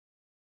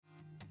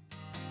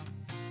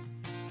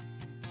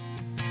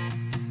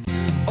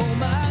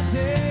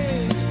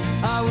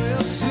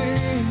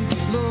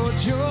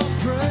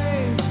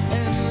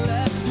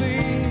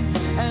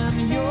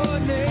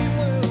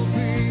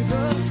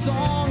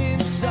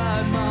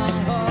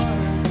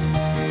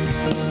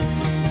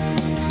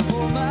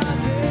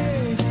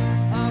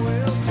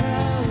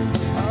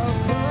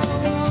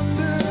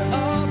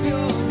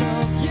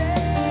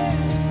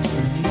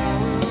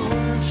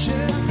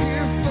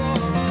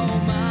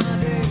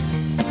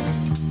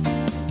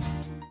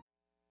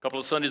couple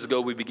of Sundays ago,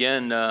 we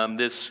began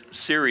this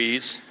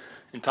series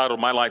entitled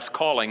My Life's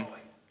Calling.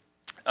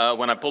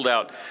 When I pulled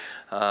out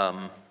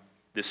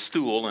this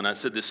stool, and I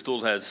said this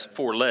stool has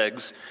four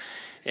legs,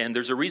 and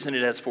there's a reason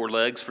it has four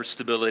legs: for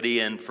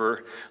stability and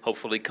for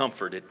hopefully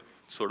comfort. It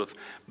sort of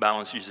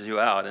balances you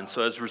out. And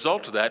so as a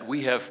result of that,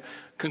 we have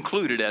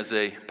concluded as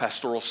a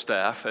pastoral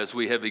staff, as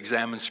we have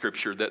examined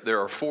Scripture, that there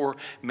are four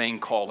main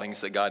callings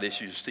that God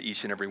issues to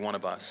each and every one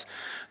of us.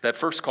 That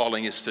first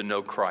calling is to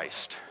know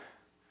Christ.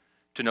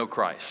 To know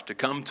Christ, to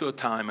come to a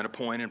time and a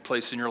point and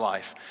place in your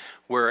life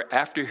where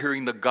after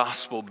hearing the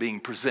gospel being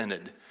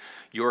presented,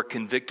 you're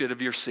convicted of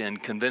your sin,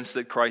 convinced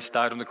that Christ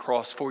died on the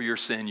cross for your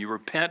sin. You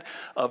repent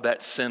of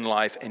that sin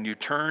life and you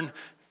turn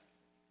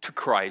to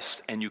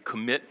Christ and you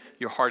commit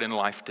your heart and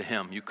life to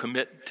Him. You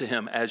commit to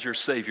Him as your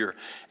Savior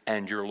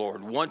and your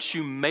Lord. Once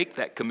you make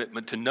that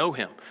commitment to know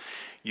Him,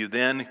 you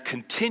then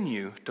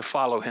continue to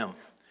follow Him.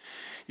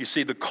 You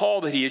see, the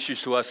call that He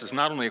issues to us is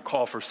not only a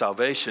call for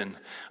salvation,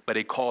 but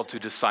a call to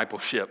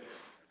discipleship.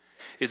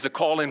 It's a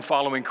call in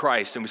following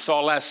Christ. And we saw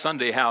last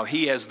Sunday how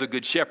He, as the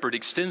Good Shepherd,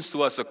 extends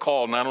to us a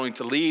call not only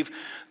to leave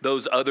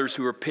those others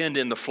who are penned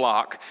in the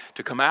flock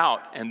to come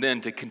out and then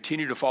to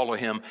continue to follow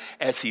Him.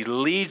 As He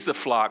leads the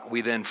flock,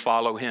 we then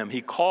follow Him.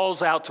 He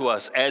calls out to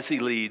us as He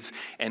leads,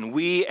 and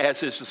we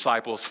as His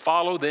disciples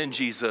follow then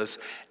Jesus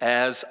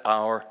as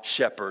our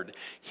shepherd.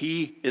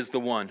 He is the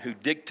one who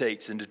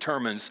dictates and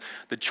determines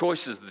the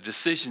choices, the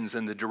decisions,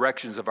 and the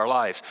directions of our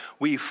lives.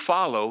 We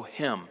follow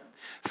Him.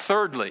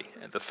 Thirdly,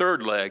 the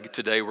third leg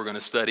today we're going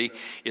to study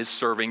is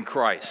serving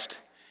Christ.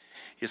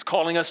 He's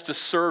calling us to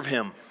serve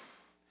Him,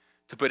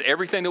 to put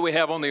everything that we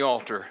have on the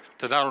altar,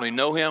 to not only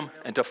know Him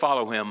and to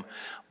follow Him,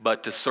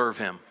 but to serve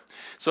Him.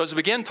 So as we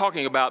begin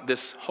talking about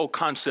this whole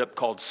concept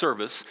called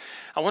service,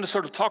 I want to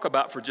sort of talk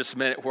about for just a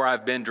minute where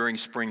I've been during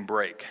spring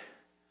break.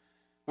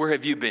 Where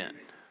have you been?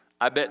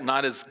 I bet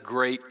not as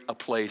great a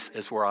place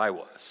as where I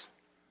was.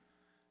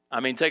 I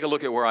mean, take a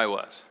look at where I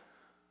was.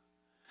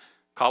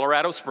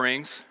 Colorado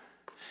Springs,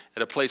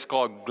 at a place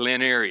called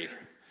Glen Eyrie.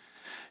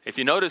 If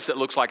you notice, it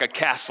looks like a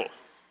castle.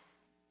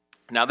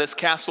 Now, this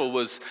castle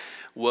was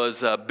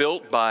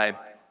built by,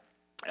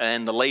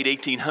 in the late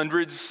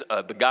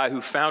 1800s, the guy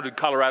who founded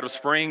Colorado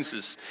Springs,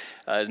 his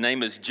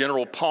name is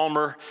General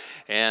Palmer,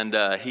 and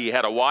he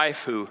had a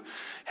wife who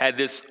had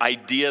this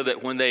idea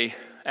that when they,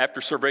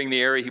 after surveying the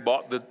area, he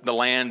bought the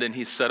land and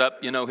he set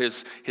up,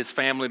 his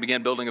family,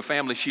 began building a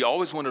family. She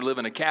always wanted to live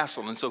in a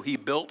castle, and so he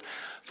built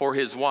for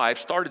his wife,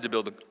 started to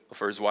build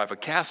for his wife a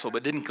castle,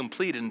 but didn't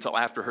complete it until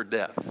after her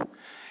death.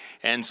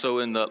 And so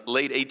in the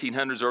late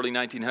 1800s, early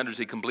 1900s,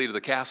 he completed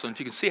the castle. And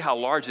if you can see how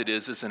large it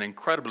is, it's an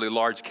incredibly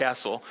large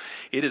castle.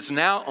 It is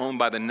now owned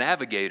by the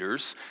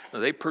Navigators.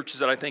 They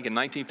purchased it, I think, in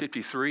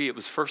 1953. It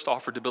was first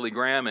offered to Billy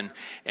Graham,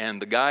 and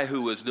the guy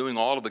who was doing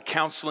all of the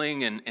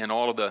counseling and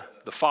all of the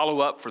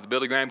follow-up for the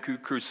Billy Graham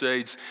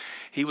crusades,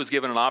 he was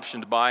given an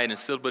option to buy it, and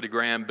still Billy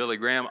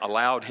Graham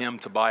allowed him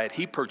to buy it.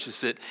 He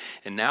purchased it,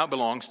 and now it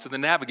belongs to the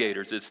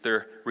Navigators. It's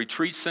their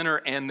retreat center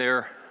and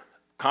their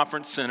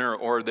conference center,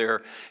 or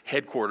their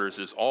headquarters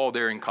is all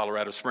there in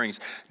Colorado Springs,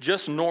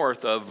 just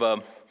north of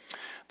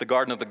the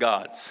Garden of the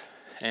Gods.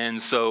 And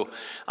so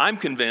I'm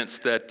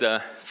convinced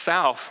that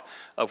south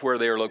of where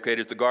they are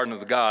located is the Garden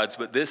of the Gods,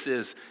 but this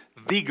is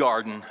the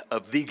Garden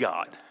of the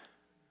God,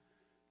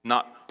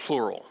 not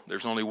plural.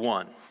 There's only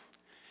one.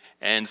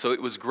 And so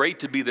it was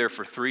great to be there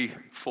for 3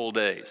 full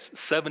days.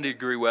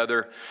 70-degree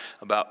weather,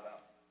 about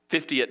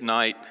 50 at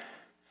night.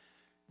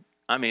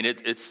 I mean,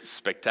 it's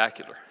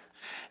spectacular.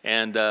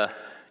 And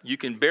you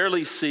can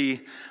barely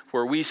see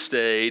where we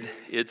stayed.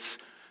 It's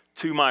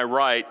to my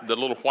right, the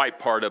little white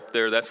part up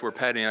there. That's where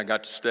Patty and I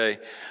got to stay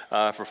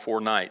for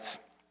 4 nights.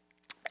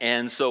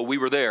 And so we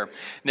were there.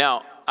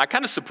 Now, I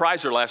kind of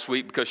surprised her last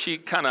week because she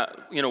kind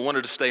of,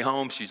 wanted to stay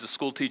home. She's a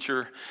school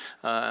teacher.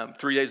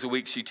 3 days a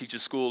week she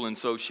teaches school, and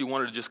so she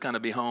wanted to just kind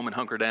of be home and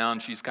hunker down.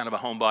 She's kind of a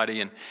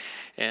homebody,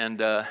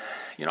 and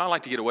I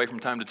like to get away from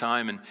time to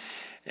time,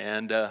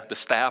 and the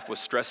staff was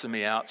stressing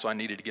me out, so I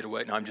needed to get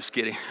away. No, I'm just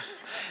kidding.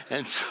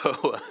 And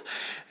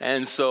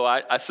so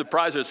I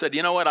surprised her and said,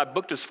 you know what, I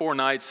booked us 4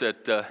 nights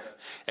at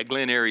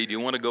Glen Eyrie. Do you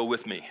want to go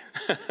with me?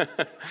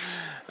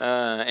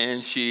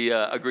 And she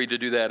agreed to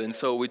do that. And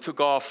so we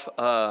took off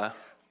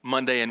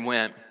Monday and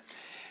went.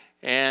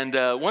 And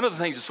one of the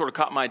things that sort of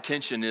caught my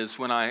attention is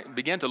when I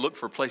began to look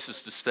for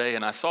places to stay,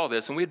 and I saw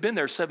this, and we had been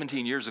there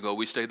 17 years ago.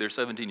 We stayed there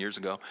 17 years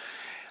ago.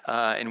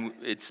 And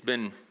it's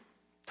been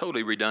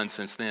totally redone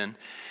since then.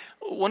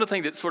 One of the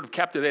things that sort of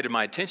captivated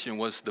my attention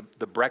was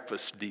the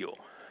breakfast deal.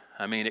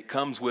 I mean, it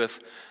comes with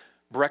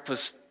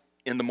breakfast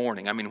in the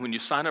morning. I mean, when you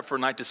sign up for a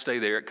night to stay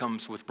there, it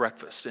comes with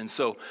breakfast. And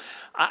so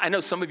I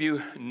know some of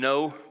you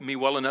know me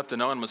well enough to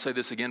know, and I'm going to say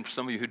this again for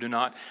some of you who do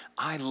not,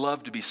 I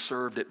love to be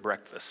served at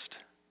breakfast.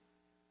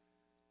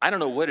 I don't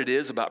know what it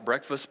is about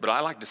breakfast, but I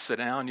like to sit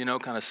down,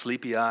 kind of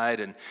sleepy-eyed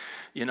and,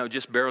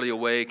 just barely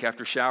awake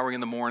after showering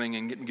in the morning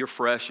and you're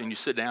fresh and you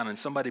sit down and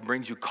somebody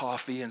brings you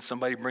coffee and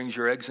somebody brings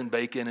your eggs and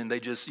bacon and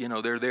they just,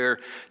 they're there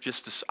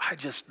just to,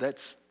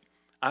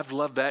 I've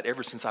loved that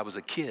ever since I was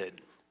a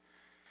kid.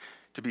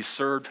 to be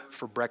served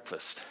for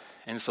breakfast.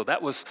 And so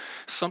that was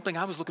something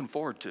I was looking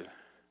forward to.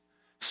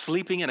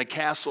 Sleeping in a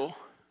castle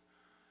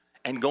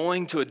and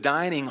going to a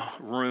dining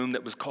room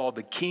that was called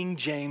the King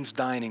James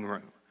Dining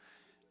Room.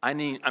 I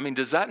mean,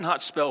 does that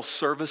not spell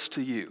service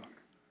to you?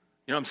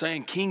 You know what I'm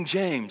saying? King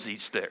James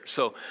eats there.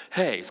 So,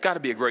 hey, it's got to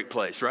be a great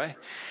place, right?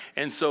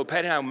 And so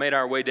Patty and I made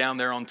our way down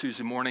there on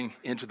Tuesday morning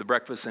into the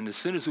breakfast. And as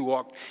soon as we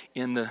walked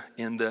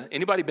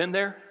anybody been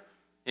there?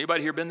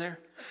 Anybody here been there?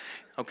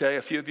 Okay,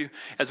 a few of you.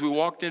 As we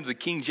walked into the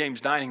King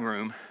James Dining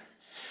Room,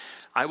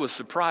 I was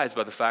surprised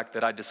by the fact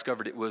that I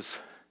discovered it was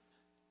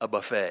a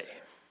buffet.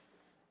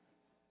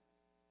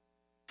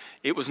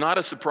 It was not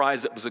a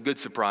surprise that was a good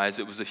surprise.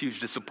 It was a huge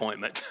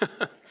disappointment.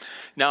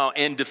 Now,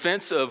 in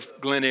defense of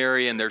Glen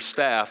Eyrie and their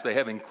staff, they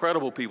have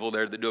incredible people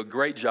there that do a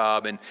great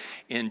job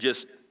and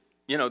just,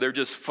 they're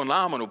just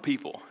phenomenal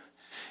people.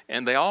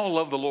 And they all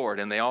love the Lord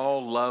and they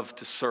all love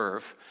to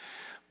serve.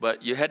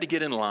 But you had to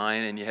get in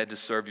line and you had to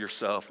serve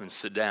yourself and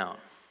sit down.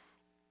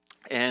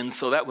 And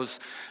so that was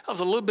a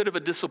little bit of a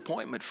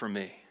disappointment for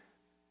me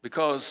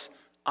because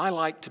I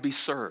like to be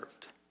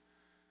served.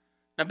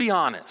 Now, be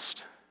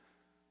honest.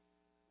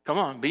 Come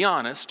on, be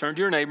honest. Turn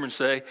to your neighbor and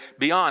say,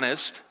 be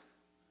honest.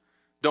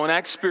 Don't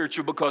act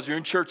spiritual because you're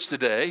in church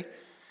today.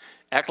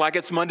 Act like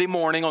it's Monday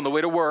morning on the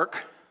way to work.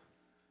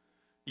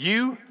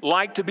 You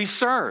like to be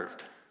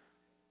served,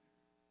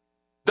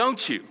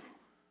 don't you?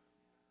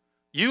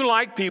 You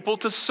like people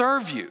to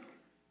serve you.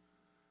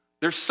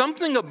 There's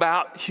something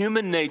about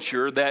human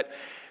nature that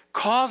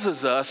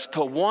causes us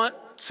to want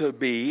to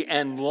be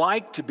and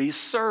like to be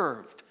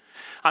served.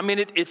 I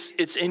mean,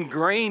 it's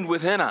ingrained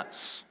within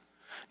us.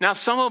 Now,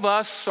 some of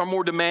us are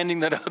more demanding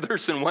than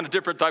others and want a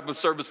different type of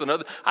service than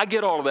others. I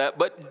get all of that.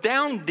 But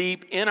down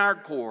deep in our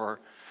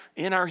core,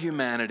 in our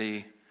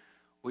humanity,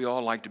 we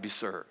all like to be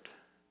served.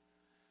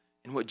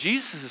 And what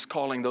Jesus is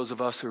calling those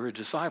of us who are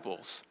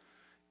disciples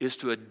is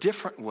to a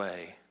different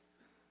way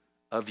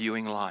of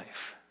viewing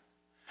life.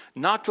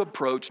 Not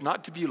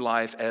to view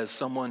life as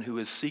someone who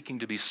is seeking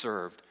to be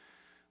served,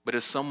 but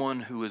as someone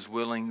who is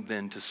willing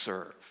then to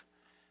serve.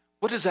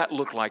 What does that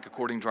look like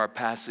according to our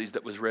passage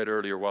that was read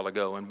earlier a while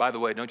ago? And by the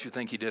way, don't you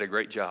think he did a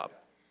great job?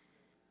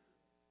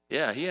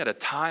 Yeah, he had a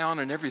tie on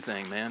and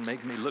everything, man,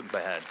 making me look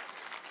bad.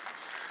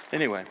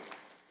 Anyway,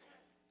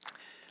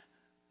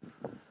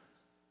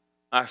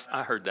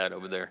 I heard that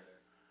over there.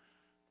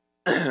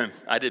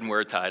 I didn't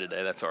wear a tie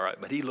today, that's all right,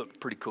 but he looked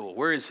pretty cool.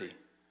 Where is he?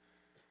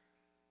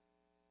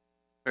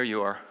 There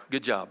you are.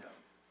 Good job.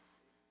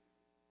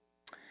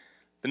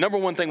 The number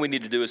one thing we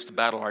need to do is to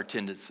battle our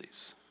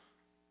tendencies.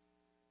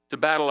 To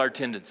battle our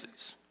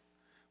tendencies.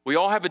 We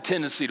all have a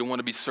tendency to want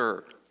to be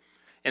served.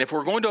 And if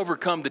we're going to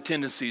overcome the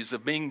tendencies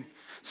of being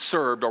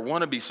served or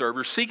want to be served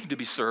or seeking to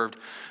be served,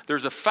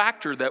 there's a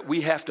factor that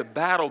we have to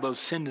battle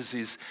those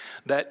tendencies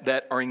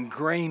that are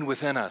ingrained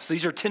within us.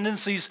 These are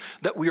tendencies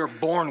that we are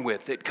born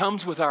with. It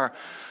comes with our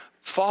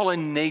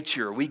fallen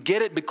nature. We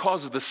get it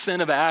because of the sin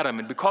of Adam.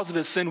 And because of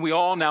his sin, we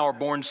all now are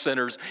born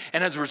sinners.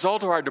 And as a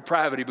result of our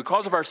depravity,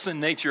 because of our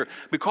sin nature,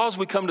 because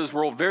we come to this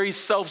world very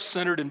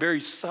self-centered and very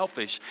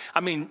selfish.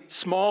 I mean,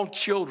 small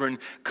children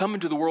come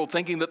into the world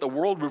thinking that the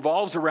world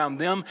revolves around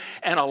them.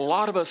 And a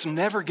lot of us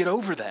never get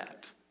over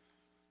that.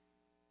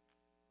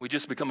 We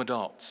just become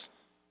adults.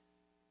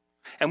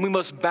 And we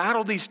must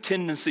battle these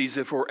tendencies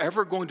if we're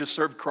ever going to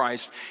serve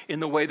Christ in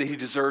the way that he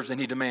deserves and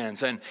he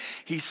demands. And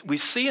we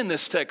see in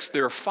this text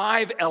there are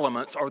 5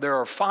 elements, or there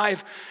are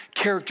 5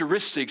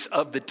 characteristics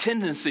of the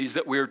tendencies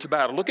that we are to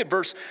battle. Look at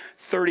verse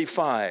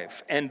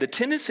 35. And the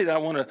tendency that I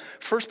want to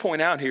first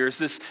point out here is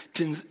this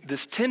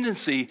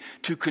tendency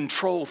to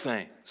control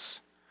things.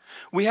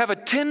 We have a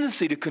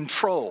tendency to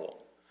control.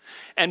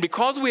 And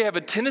because we have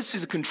a tendency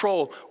to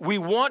control, we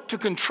want to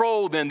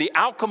control then the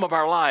outcome of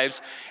our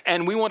lives,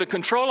 and we want to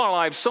control our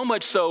lives so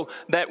much so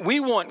that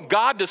we want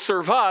God to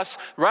serve us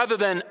rather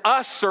than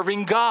us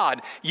serving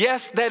God.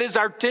 Yes, that is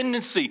our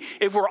tendency.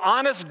 If we're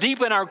honest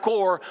deep in our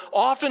core,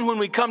 often when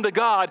we come to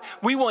God,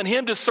 we want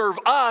him to serve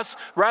us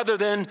rather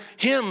than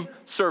him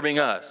serving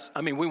us. I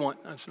mean,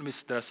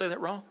 did I say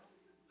that wrong?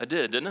 I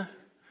did, didn't I?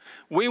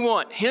 We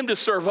want him to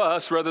serve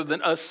us rather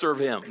than us serve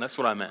him. That's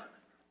what I meant.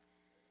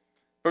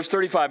 Verse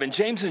 35, and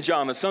James and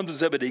John, the sons of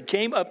Zebedee,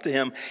 came up to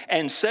him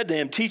and said to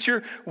him,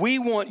 Teacher, we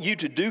want you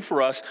to do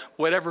for us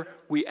whatever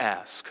we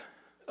ask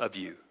of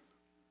you.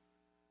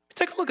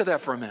 Take a look at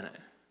that for a minute.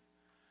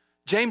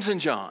 James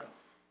and John.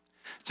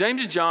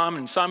 James and John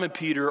and Simon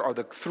Peter are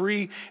the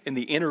 3 in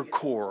the inner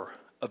core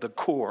of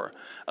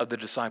the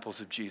disciples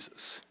of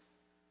Jesus.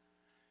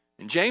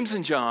 And James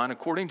and John,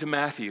 according to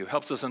Matthew,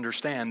 helps us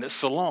understand that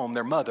Salome,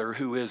 their mother,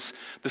 who is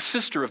the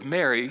sister of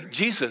Mary,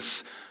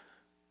 Jesus'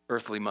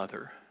 earthly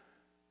mother,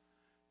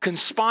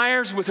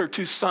 conspires with her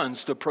 2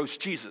 sons to approach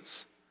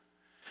Jesus.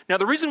 Now,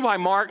 the reason why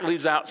Mark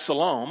leaves out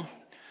Salome,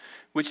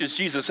 which is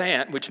Jesus'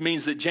 aunt, which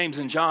means that James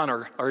and John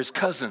are his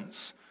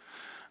cousins,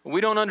 We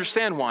don't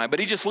understand why, but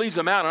he just leaves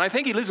them out. And I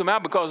think he leaves them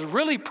out because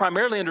really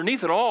primarily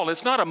underneath it all,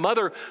 it's not a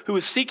mother who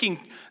is seeking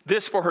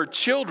this for her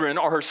children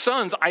or her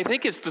sons. I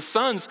think it's the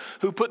sons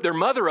who put their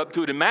mother up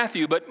to it in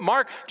Matthew. But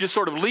Mark just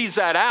sort of leaves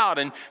that out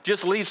and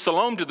just leaves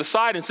Salome to the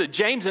side and said,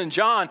 James and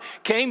John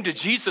came to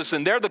Jesus,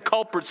 and they're the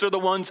culprits. They're the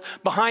ones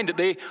behind it.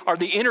 They are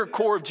the inner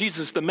core of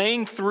Jesus. The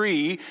main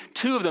three,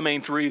 two of the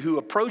main three who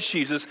approach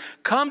Jesus,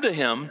 come to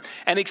him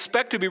and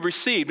expect to be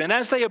received. And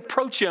as they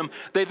approach him,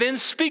 they then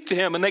speak to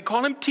him, and they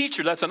call him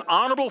teacher. That's an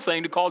honorable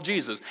thing to call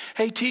Jesus.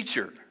 Hey,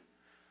 teacher.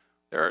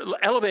 They're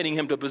elevating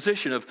him to a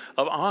position of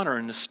honor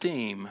and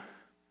esteem.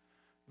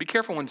 Be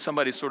careful when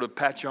somebody sort of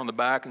pats you on the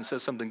back and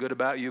says something good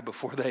about you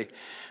before they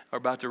are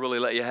about to really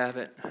let you have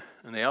it.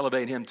 And they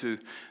elevate him to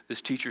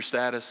this teacher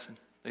status.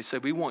 They say,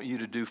 we want you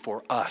to do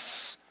for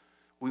us.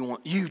 We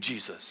want you,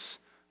 Jesus,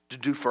 to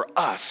do for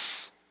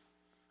us.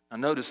 Now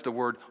notice the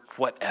word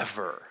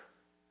whatever.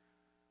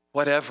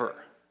 Whatever.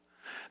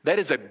 That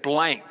is a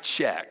blank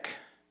check.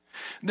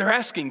 They're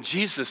asking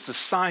Jesus to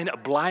sign a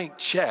blank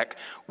check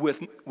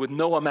with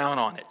no amount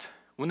on it.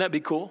 Wouldn't that be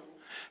cool?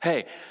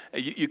 Hey,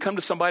 you come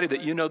to somebody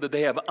that you know that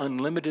they have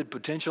unlimited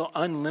potential,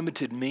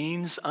 unlimited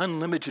means,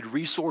 unlimited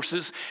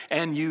resources,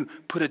 and you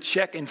put a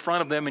check in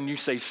front of them and you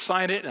say,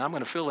 sign it, and I'm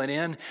going to fill it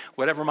in,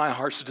 whatever my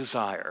heart's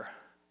desire.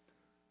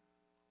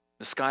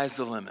 The sky's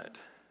the limit.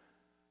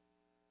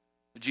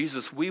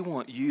 Jesus, we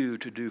want you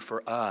to do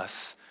for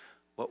us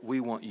what we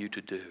want you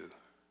to do.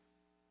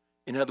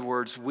 In other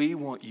words, we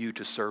want you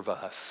to serve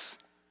us.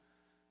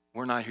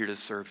 We're not here to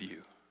serve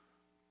you.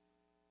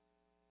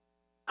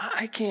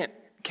 I can't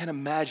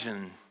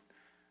imagine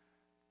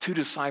two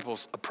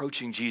disciples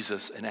approaching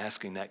Jesus and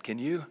asking that. Can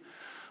you?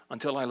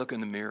 Until I look in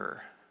the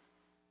mirror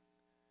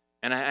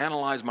and I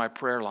analyze my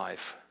prayer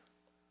life.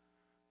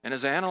 And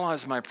as I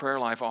analyze my prayer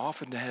life, I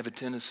often have a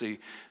tendency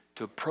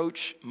to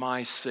approach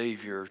my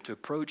Savior, to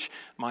approach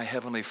my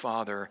Heavenly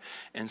Father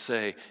and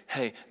say,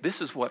 hey,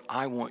 this is what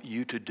I want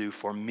you to do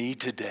for me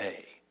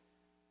today.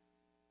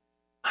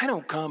 I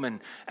don't come and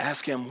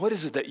ask him, what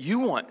is it that you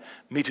want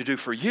me to do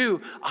for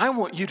you? I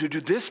want you to do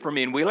this for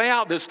me. And we lay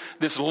out this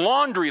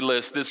laundry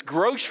list, this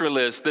grocery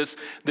list,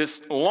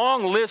 this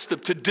long list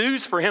of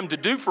to-dos for him to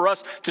do for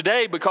us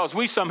today because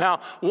we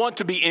somehow want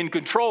to be in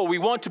control. We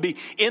want to be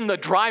in the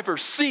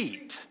driver's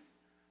seat.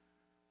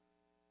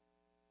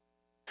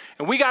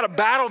 And we got to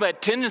battle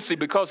that tendency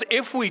because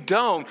if we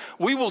don't,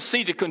 we will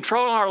seek to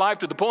control our life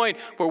to the point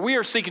where we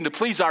are seeking to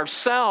please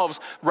ourselves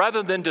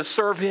rather than to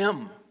serve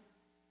him.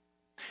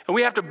 And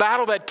we have to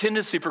battle that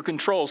tendency for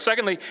control.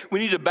 Secondly, we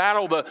need to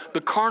battle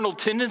the carnal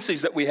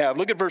tendencies that we have.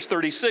 Look at verse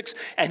 36.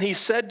 And he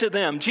said to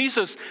them,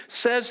 Jesus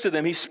says to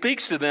them, he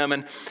speaks to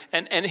them,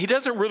 and he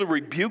doesn't really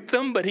rebuke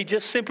them, but he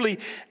just simply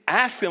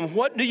asks them,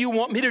 what do you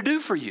want me to do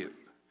for you?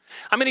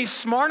 I mean, he's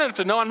smart enough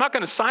to know I'm not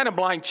going to sign a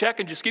blank check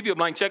and just give you a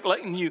blank check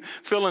letting you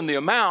fill in the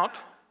amount.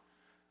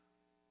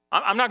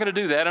 I'm not going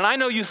to do that. And I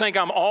know you think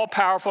I'm all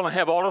powerful and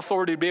have all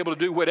authority to be able to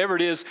do whatever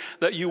it is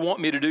that you want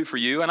me to do for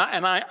you. And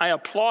I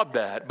applaud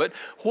that. But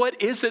what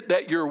is it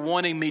that you're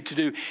wanting me to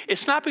do?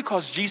 It's not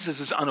because Jesus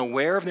is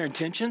unaware of their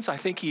intentions. I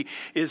think he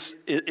is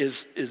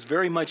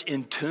very much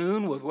in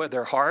tune with where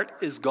their heart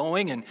is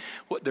going and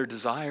what their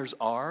desires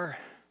are.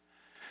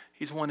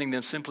 He's wanting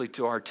them simply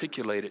to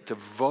articulate it, to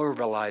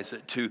verbalize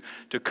it,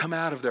 to come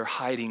out of their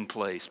hiding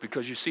place.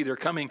 Because you see, they're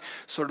coming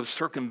sort of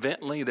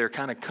circumvently. They're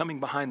kind of coming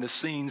behind the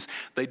scenes.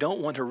 They don't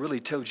want to really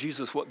tell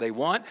Jesus what they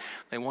want.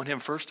 They want him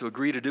first to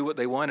agree to do what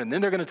they want, and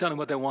then they're going to tell him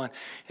what they want.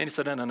 And he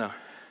said, no.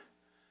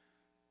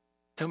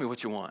 Tell me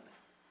what you want.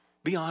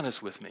 Be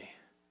honest with me.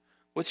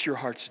 What's your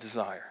heart's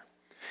desire?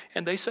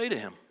 And they say to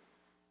him,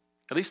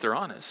 at least they're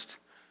honest.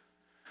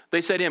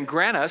 They say to him,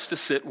 grant us to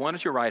sit one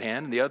at your right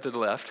hand and the other at the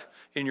left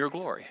in your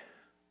glory.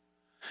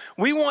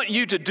 We want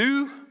you to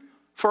do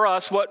for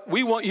us what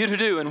we want you to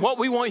do. And what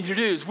we want you to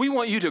do is we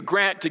want you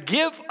to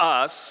give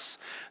us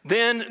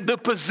then the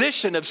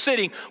position of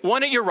sitting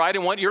one at your right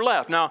and one at your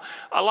left. Now,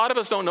 a lot of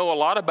us don't know a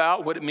lot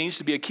about what it means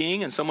to be a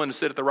king and someone to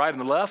sit at the right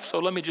and the left. So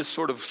let me just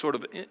sort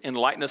of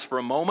enlighten us for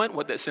a moment.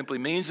 What that simply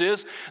means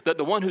is that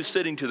the one who's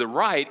sitting to the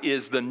right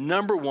is the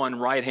number one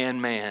right-hand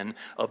man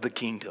of the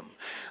kingdom.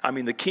 I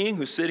mean, the king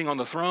who's sitting on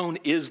the throne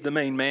is the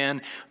main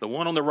man. The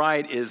one on the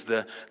right is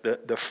the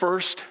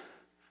first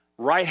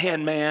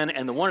right-hand man,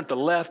 and the one at the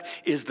left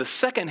is the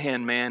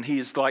second-hand man. He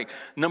is like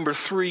number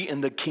 3 in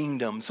the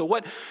kingdom. So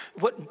what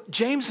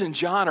James and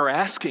John are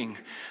asking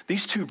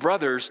these two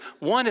brothers,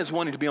 one is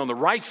wanting to be on the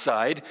right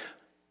side,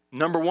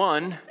 number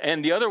 1,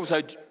 and the other was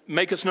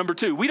make us number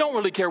 2. We don't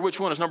really care which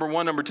one is number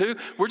 1, number 2.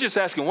 We're just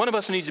asking one of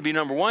us needs to be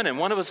number 1, and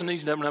one of us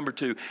needs to be number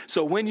 2.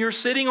 So when you're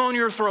sitting on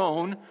your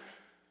throne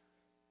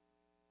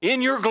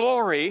in your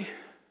glory,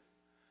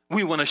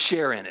 we want to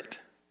share in it.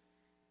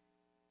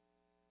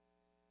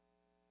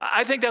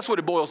 I think that's what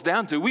it boils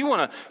down to. We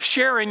want to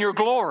share in your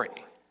glory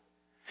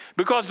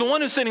because the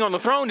one who's sitting on the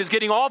throne is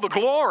getting all the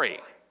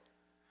glory.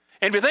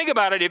 And if you think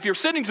about it, if you're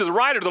sitting to the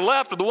right or the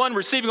left of the one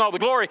receiving all the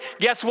glory,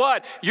 guess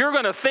what? You're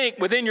going to think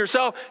within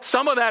yourself,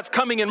 some of that's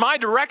coming in my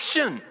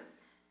direction.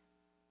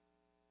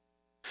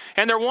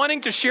 And they're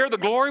wanting to share the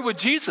glory with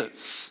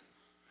Jesus.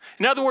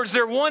 In other words,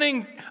 they're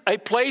wanting a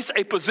place,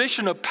 a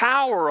position of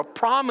power, of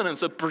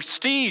prominence, of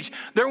prestige.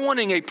 They're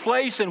wanting a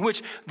place in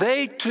which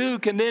they too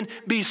can then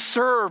be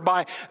served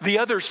by the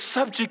other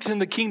subjects in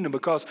the kingdom,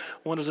 because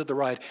one is at the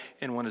right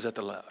and one is at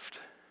the left.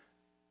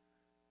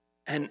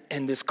 And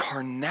this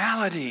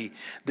carnality,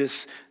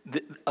 this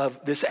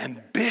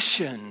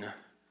ambition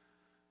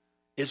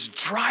is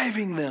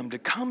driving them to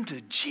come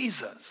to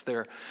Jesus,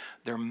 their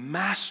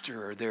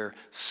master, their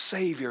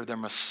savior, their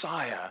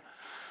Messiah.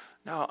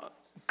 Now,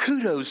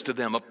 kudos to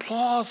them,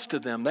 applause to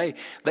them.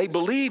 They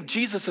believe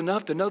Jesus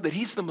enough to know that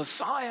he's the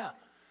Messiah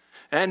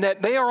and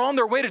that they are on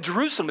their way to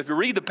Jerusalem. If you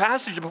read the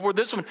passage before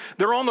this one,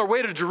 they're on their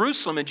way to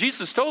Jerusalem. And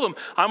Jesus told them,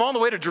 I'm on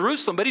the way to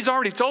Jerusalem, but he's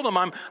already told them,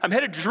 I'm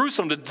headed to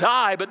Jerusalem to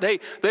die, but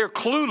they're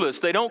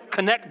clueless. They don't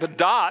connect the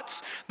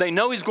dots. They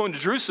know he's going to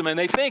Jerusalem, and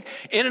they think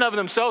in and of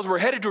themselves, we're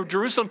headed to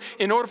Jerusalem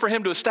in order for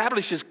him to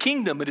establish his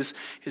kingdom, but his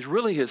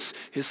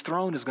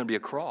throne is going to be a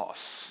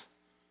cross.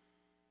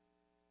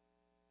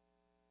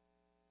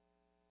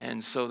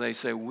 And so they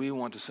say, we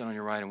want to sit on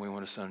your right and we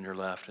want to sit on your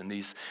left. And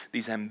these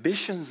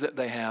ambitions that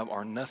they have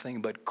are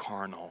nothing but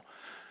carnal.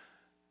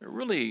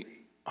 Really,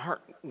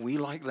 aren't we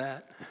like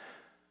that?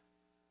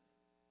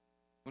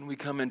 When we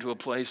come into a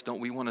place, don't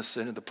we want to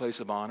sit in the place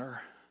of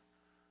honor?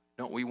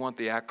 Don't we want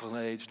the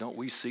accolades? Don't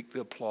we seek the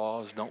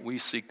applause? Don't we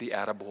seek the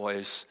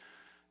attaboys?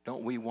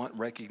 Don't we want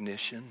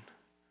recognition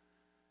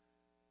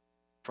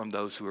from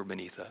those who are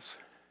beneath us?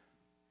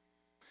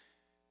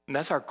 And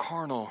that's our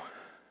carnal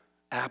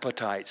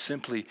appetite,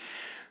 simply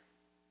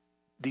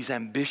these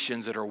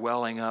ambitions that are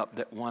welling up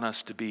that want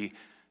us to be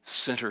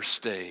center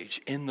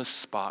stage, in the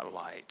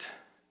spotlight,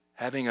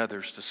 having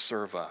others to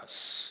serve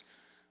us.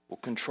 Well,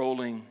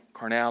 controlling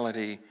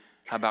carnality.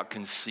 How about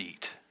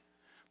conceit?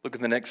 Look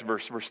at the next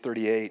verse, verse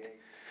 38.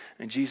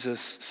 And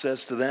Jesus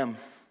says to them,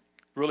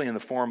 really in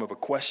the form of a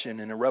question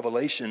and a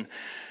revelation,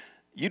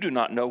 you do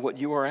not know what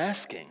you are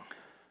asking.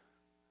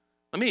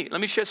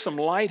 Let me shed some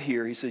light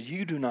here. He says,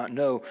 you do not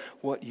know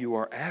what you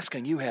are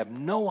asking. You have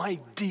no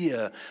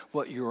idea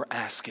what you're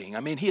asking. I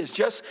mean, he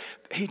just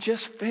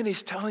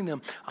finished telling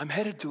them, I'm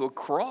headed to a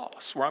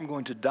cross where I'm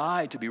going to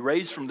die, to be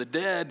raised from the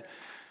dead.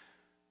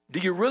 Do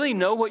you really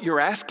know what you're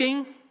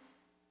asking?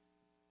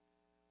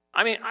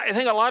 I mean, I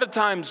think a lot of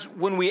times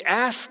when we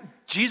ask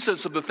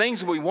Jesus of the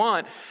things we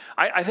want,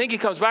 I think he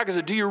comes back and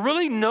says, do you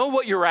really know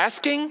what you're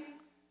asking?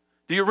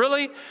 Do you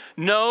really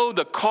know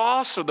the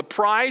cost or the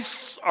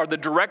price or the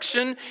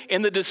direction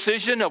in the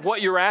decision of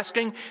what you're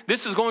asking?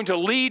 This is going to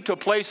lead to a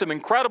place of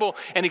incredible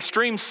and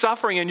extreme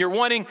suffering, and you're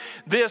wanting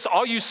this.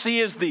 All you see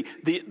is the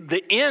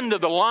end of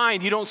the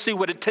line. You don't see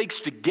what it takes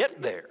to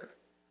get there.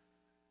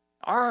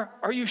 Are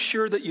you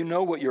sure that you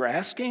know what you're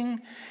asking?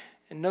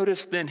 And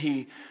notice then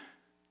he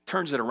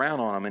turns it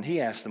around on them, and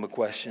he asks them a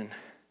question.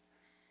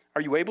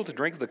 Are you able to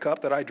drink the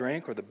cup that I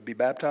drank, or to be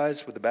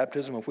baptized with the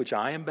baptism of which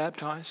I am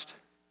baptized?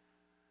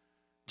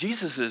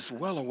 Jesus is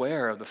well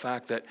aware of the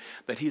fact that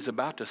he's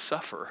about to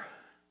suffer.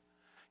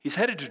 He's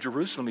headed to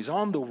Jerusalem. He's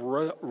on the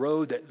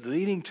road that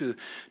leading to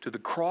the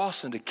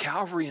cross and to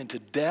Calvary and to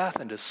death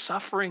and to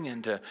suffering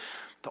and to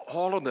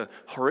all of the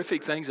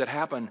horrific things that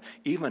happen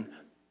even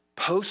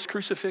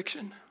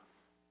post-crucifixion.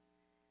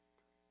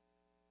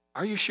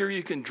 Are you sure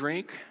you can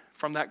drink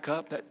from that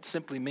cup? That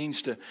simply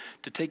means to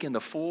take in the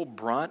full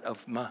brunt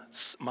of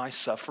my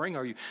suffering.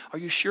 Are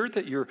you sure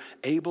that you're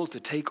able to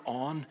take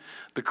on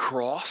the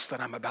cross that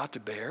I'm about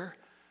to bear?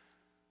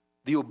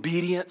 The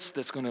obedience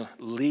that's going to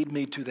lead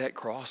me to that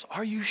cross?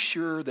 Are you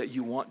sure that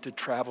you want to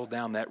travel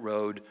down that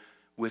road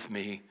with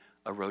me,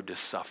 a road to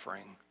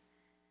suffering?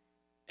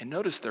 And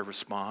notice their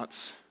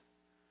response.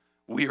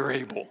 We are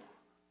able.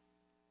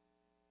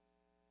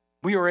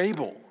 We are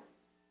able.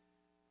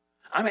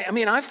 I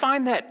mean, I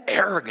find that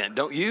arrogant,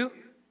 don't you?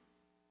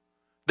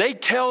 They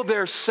tell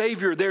their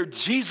Savior, their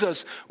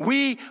Jesus,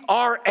 we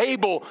are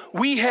able.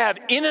 We have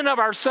in and of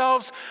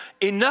ourselves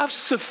enough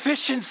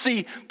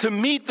sufficiency to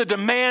meet the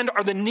demand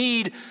or the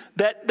need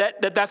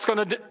that's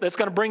going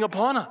to bring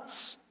upon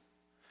us.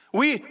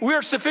 We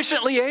are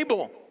sufficiently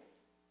able.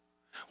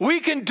 We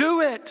can do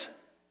it.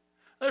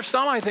 There's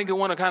some, I think, who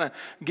want to kind of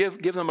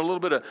give them a little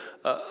bit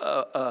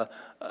of,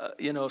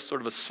 sort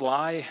of a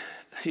sly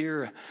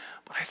here.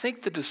 But I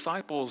think the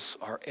disciples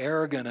are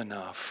arrogant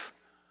enough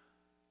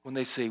when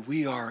they say,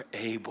 we are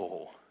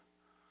able.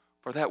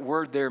 For that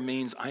word there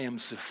means I am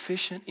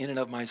sufficient in and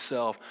of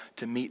myself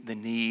to meet the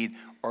need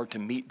or to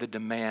meet the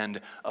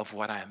demand of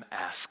what I am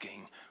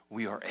asking.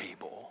 We are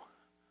able.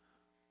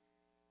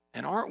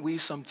 And aren't we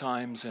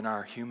sometimes in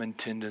our human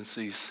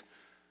tendencies,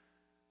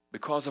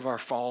 because of our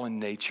fallen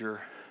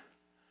nature,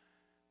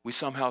 we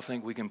somehow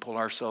think we can pull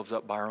ourselves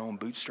up by our own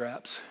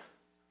bootstraps?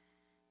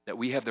 That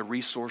we have the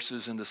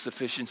resources and the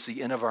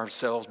sufficiency in of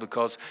ourselves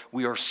because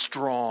we are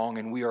strong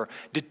and we are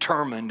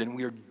determined and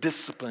we are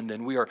disciplined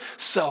and we are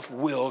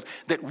self-willed,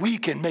 that we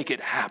can make it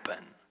happen.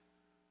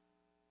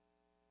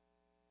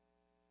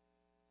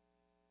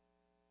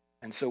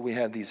 And so we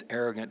have these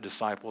arrogant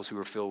disciples who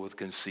are filled with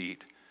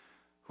conceit,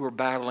 who are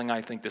battling,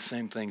 I think, the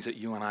same things that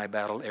you and I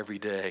battle every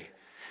day.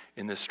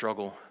 in this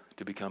struggle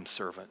to become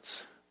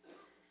servants.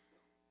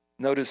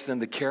 Notice then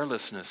the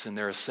carelessness in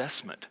their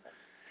assessment.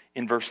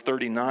 In verse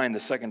 39, the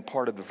second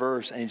part of the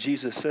verse, and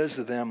Jesus says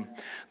to them,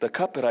 the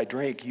cup that I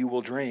drink, you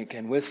will drink,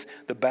 and with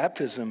the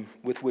baptism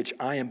with which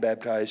I am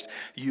baptized,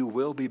 you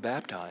will be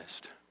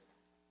baptized.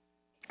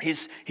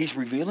 He's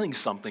revealing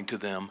something to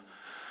them.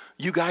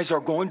 You guys are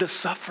going to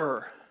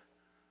suffer.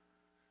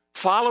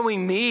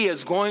 Following me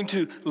is going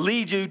to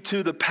lead you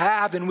to the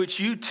path in which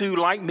you too,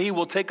 like me,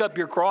 will take up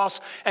your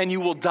cross and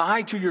you will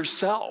die to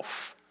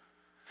yourself.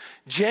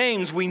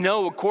 James, we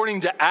know,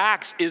 according to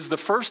Acts, is the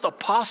first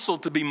apostle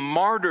to be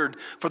martyred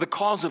for the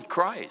cause of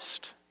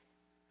Christ.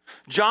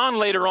 John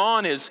later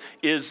on is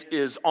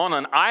on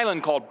an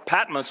island called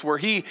Patmos where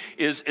he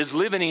is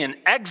living in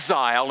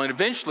exile, and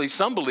eventually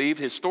some believe,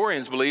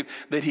 historians believe,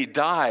 that he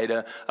died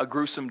a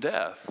gruesome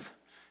death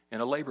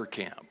in a labor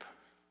camp.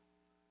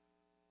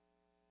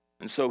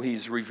 And so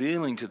he's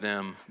revealing to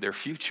them their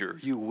future.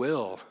 You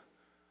will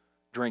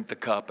drink the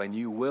cup and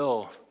you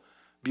will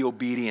be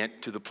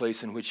obedient to the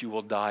place in which you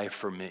will die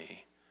for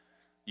me.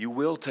 You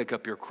will take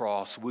up your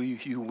cross.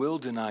 You will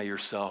deny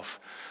yourself.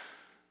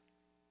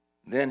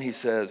 Then he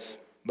says,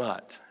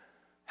 but,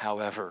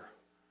 however,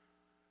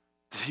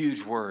 it's a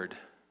huge word.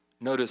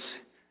 Notice,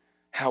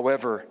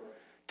 however,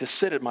 to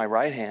sit at my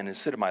right hand and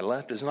sit at my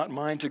left is not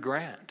mine to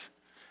grant.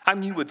 I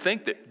mean, you would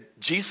think that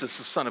Jesus,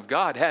 the Son of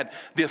God, had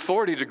the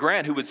authority to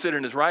grant who would sit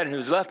in his right and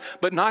who's left,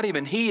 but not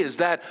even he is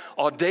that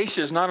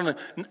audacious.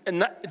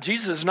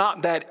 Jesus is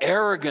not that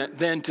arrogant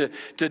then to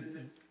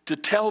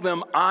tell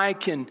them I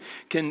can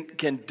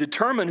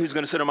determine who's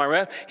going to sit on my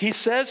right. He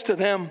says to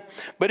them,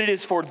 but it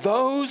is for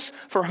those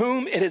for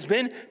whom it has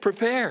been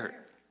prepared. I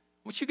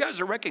want you guys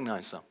to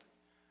recognize something.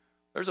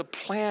 There's a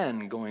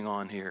plan going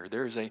on here.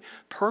 There's a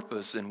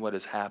purpose in what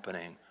is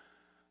happening.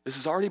 This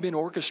has already been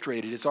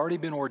orchestrated. It's already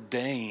been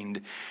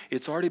ordained.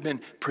 It's already been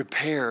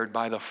prepared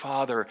by the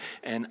Father,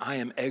 and I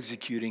am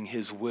executing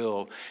his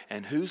will.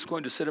 And who's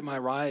going to sit at my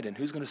right and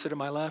who's going to sit at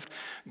my left?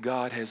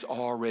 God has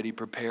already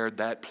prepared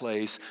that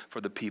place for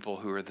the people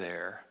who are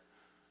there.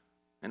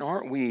 And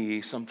aren't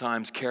we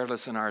sometimes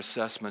careless in our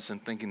assessments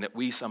and thinking that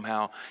we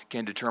somehow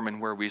can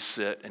determine where we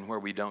sit and where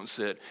we don't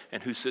sit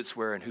and who sits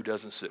where and who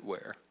doesn't sit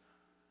where?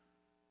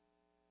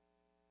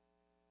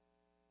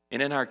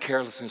 And in our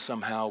carelessness,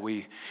 somehow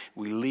we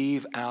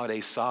leave out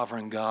a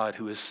sovereign God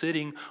who is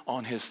sitting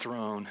on his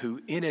throne, who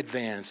in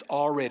advance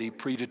already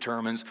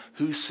predetermines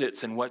who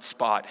sits in what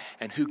spot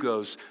and who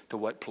goes to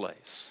what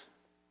place.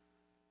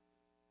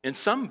 In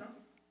some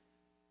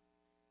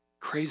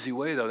crazy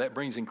way, though, that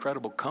brings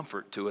incredible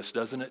comfort to us,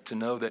 doesn't it? To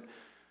know that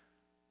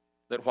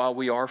while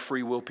we are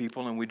free will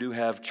people and we do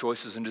have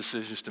choices and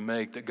decisions to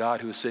make, that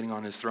God who is sitting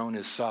on his throne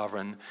is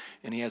sovereign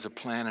and he has a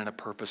plan and a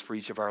purpose for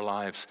each of our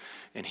lives.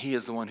 And he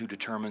is the one who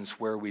determines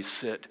where we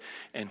sit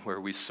and where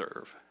we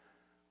serve.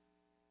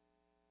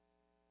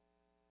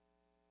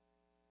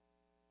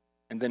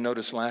 And then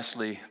notice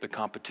lastly the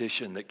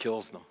competition that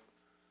kills them.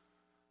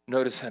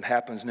 Notice what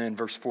happens in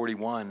verse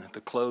 41 at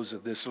the close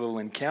of this little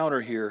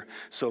encounter here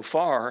so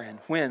far. And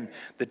when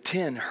the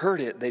 10 heard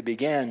it, they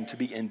began to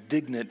be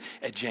indignant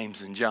at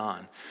James and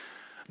John.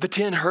 The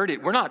 10 heard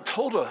it. We're not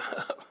told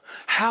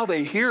how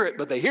they hear it,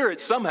 but they hear it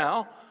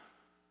somehow.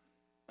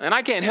 And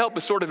I can't help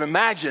but sort of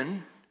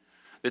imagine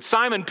that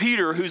Simon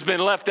Peter, who's been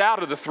left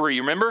out of the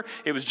three, remember?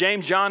 It was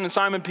James, John, and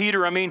Simon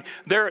Peter. I mean,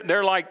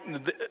 they're like,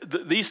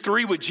 these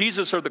three with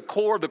Jesus are the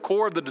core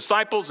of the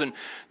disciples. And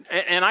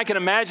I can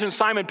imagine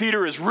Simon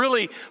Peter is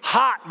really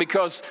hot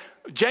because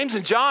James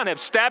and John have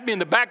stabbed me in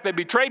the back. They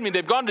betrayed me.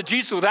 They've gone to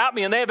Jesus without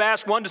me, and they've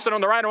asked one to sit on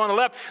the right and one on the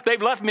left.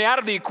 They've left me out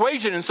of the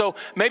equation, and so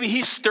maybe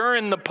he's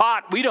stirring the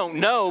pot. We don't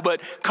know,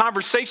 but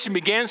conversation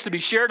begins to be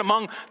shared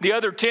among the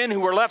other 10 who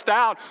were left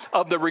out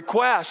of the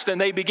request, and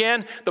they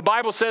began, the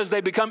Bible says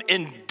they become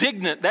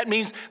indignant. That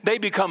means they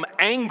become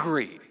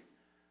angry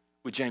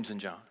with James and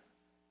John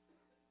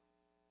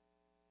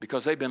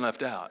because they've been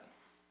left out.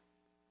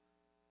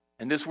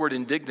 And this word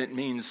indignant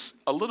means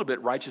a little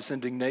bit righteous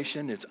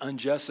indignation. It's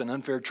unjust and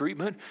unfair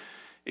treatment,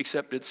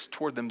 except it's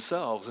toward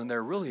themselves. And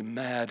they're really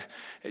mad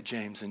at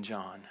James and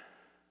John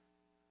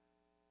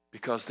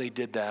because they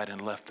did that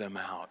and left them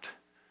out.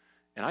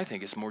 And I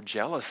think it's more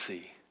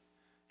jealousy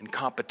and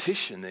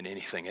competition than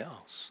anything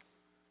else.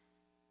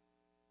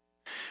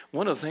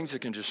 One of the things that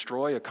can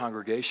destroy a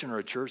congregation or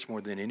a church more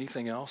than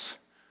anything else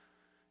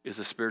is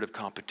a spirit of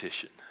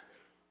competition.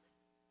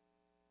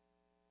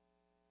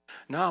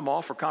 Now I'm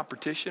all for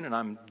competition, and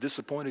I'm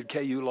disappointed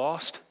KU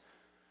lost.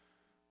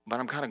 But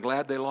I'm kind of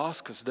glad they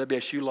lost because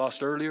WSU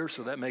lost earlier,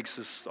 so that makes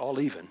us all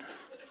even.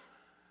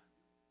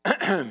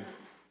 Hey,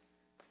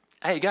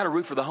 you got to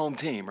root for the home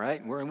team,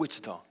 right? We're in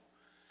Wichita.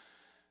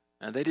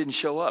 And they didn't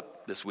show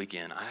up this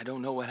weekend. I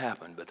don't know what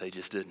happened, but they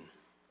just didn't.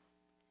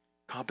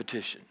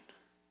 Competition.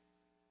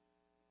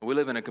 We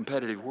live in a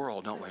competitive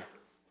world, don't we?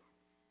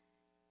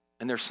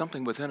 And there's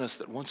something within us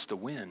that wants to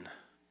win.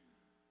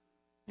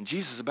 And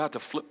Jesus is about to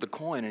flip the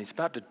coin, and he's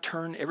about to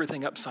turn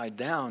everything upside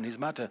down. He's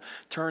about to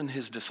turn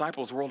his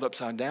disciples' world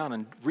upside down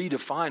and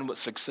redefine what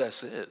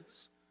success is.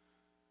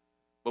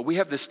 But But we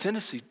have this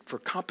tendency for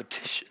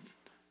competition.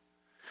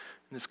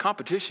 And this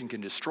competition can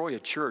destroy a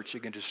church.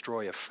 It can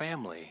destroy a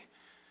family.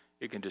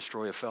 It can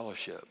destroy a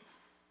fellowship.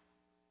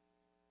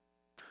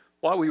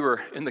 While we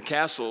were in the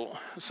castle,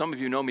 some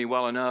of you know me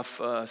well enough,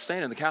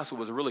 staying in the castle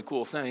was a really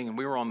cool thing, and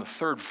we were on the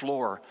 3rd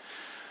floor.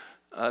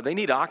 They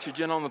need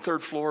oxygen on the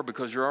 3rd floor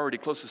because you're already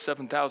close to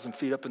 7,000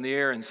 feet up in the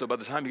air, and so by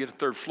the time you get to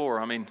the 3rd floor,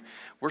 I mean,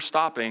 we're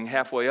stopping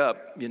halfway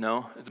up, you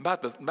know. It's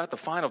about the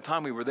final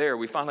time we were there,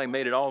 we finally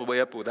made it all the way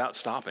up without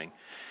stopping.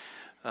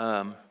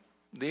 The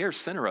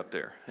air's thinner up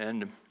there,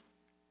 and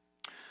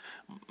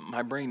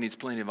my brain needs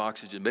plenty of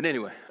oxygen. But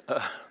anyway,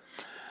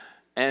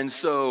 and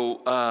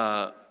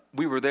so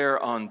we were there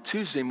on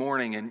Tuesday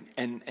morning,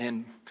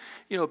 and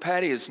you know,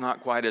 Patty is not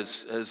quite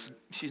as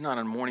she's not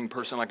a morning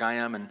person like I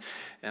am, and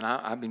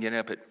I've been getting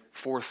up at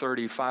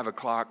 4:30, 5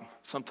 o'clock,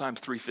 sometimes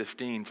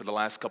 3:15 for the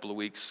last couple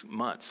of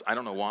months. I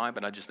don't know why,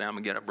 but I just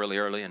am getting up really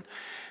early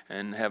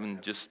and having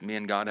just me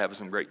and God having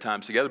some great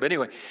times together. But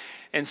anyway,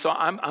 and so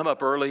I'm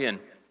up early, and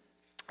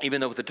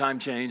even though with the time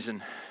change,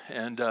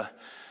 so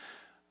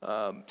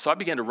I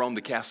began to roam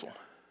the castle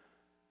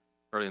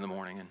early in the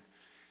morning,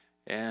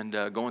 and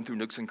going through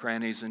nooks and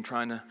crannies and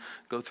trying to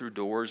go through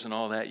doors and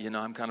all that. You know,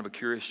 I'm kind of a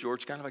curious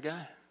George kind of a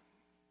guy.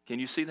 Can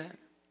you see that?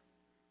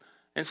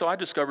 And so I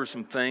discovered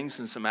some things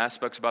and some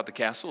aspects about the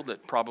castle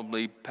that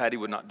probably Patty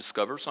would not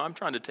discover. So I'm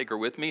trying to take her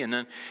with me. And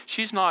then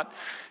she's not,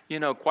 you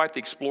know, quite the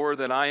explorer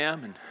that I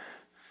am, and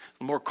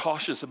I'm more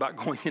cautious about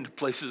going into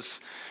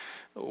places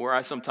where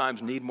I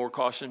sometimes need more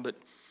caution. But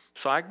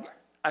so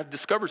I've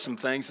discovered some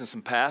things and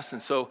some paths,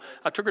 and so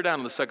I took her down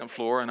to the 2nd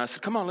floor, and I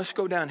said, come on, let's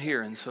go down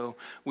here. And so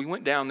we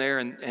went down there,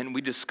 and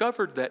we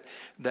discovered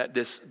that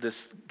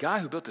this guy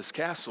who built this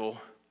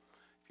castle,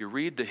 if you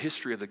read the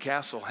history of the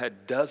castle,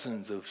 had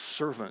dozens of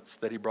servants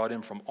that he brought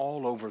in from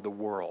all over the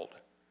world. I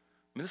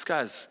mean, this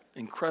guy's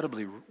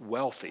incredibly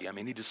wealthy. I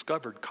mean, he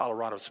discovered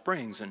Colorado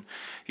Springs, and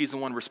he's the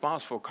one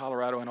responsible for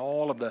Colorado and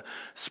all of the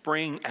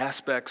spring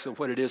aspects of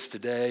what it is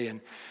today,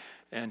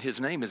 and his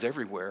name is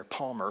everywhere,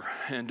 Palmer,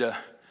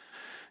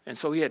 and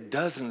so he had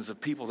dozens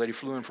of people that he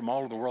flew in from all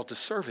over the world to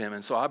serve him.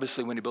 And so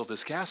obviously when he built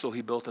this castle,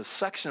 he built a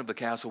section of the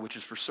castle which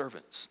is for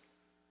servants.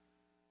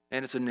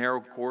 And it's a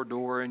narrow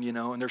corridor, and, you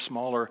know, and they're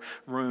smaller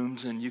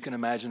rooms. And you can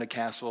imagine a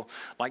castle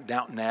like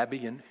Downton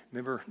Abbey. And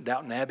remember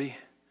Downton Abbey?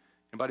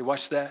 Anybody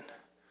watch that?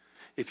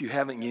 If you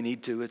haven't, you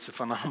need to. It's a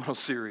phenomenal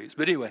series.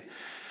 But anyway,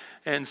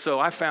 and so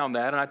I found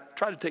that, and I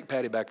tried to take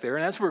Patty back there.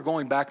 And as we were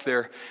going back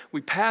there,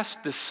 we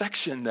passed this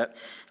section that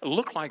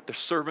looked like the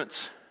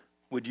servants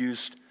would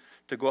use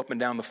to go up and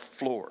down the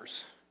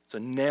floors. It's a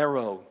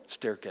narrow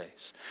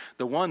staircase.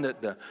 The one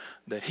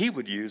that he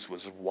would use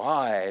was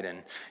wide,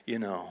 and, you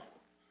know,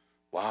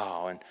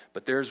 wow.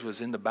 But theirs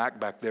was in the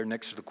back there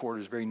next to the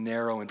corridors, very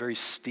narrow and very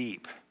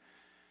steep.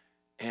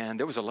 And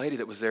there was a lady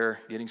that was there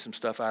getting some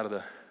stuff out of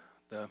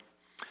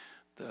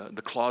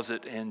the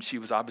closet, and she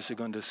was obviously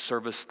going to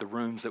service the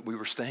rooms that we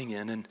were staying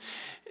in.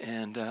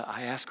 And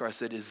I asked her, I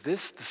said, is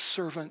this the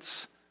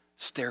servants'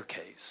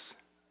 staircase?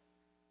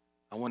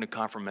 I wanted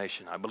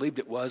confirmation. I believed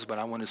it was, but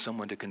I wanted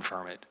someone to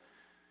confirm it.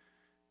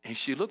 And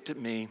she looked at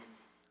me,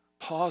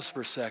 paused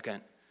for a second,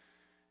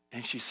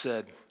 and she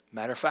said,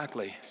 matter of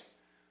factly,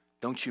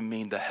 don't you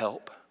mean the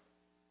help?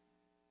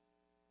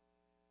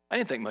 I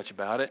didn't think much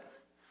about it.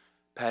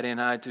 Patty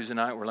and I, Tuesday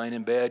night, were laying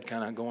in bed,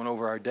 kind of going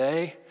over our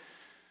day.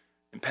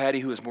 And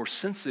Patty, who is more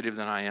sensitive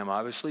than I am,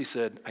 obviously,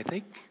 said, I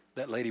think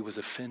that lady was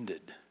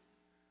offended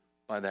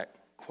by that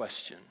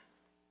question,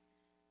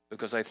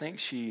 because I think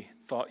she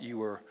thought you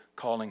were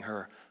calling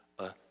her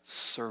a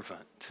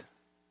servant.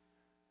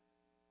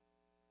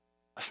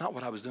 That's not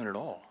what I was doing at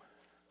all.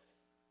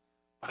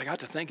 But I got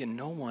to thinking,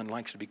 no one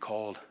likes to be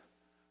called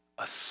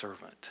a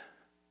servant.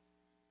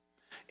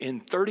 In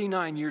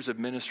 39 years of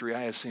ministry,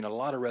 I have seen a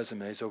lot of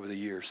resumes over the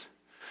years,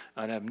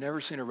 and I've never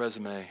seen a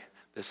resume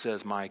that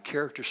says my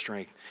character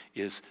strength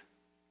is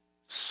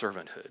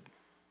servanthood.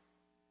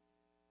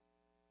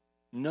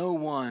 No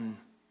one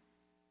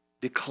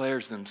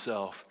declares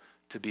themselves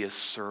to be a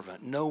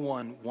servant. No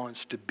one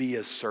wants to be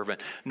a servant.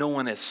 No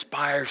one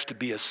aspires to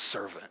be a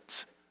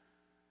servant.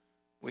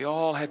 We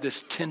all have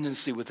this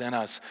tendency within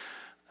us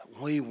that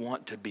we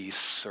want to be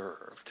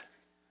served.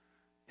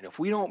 And if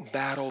we don't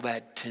battle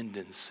that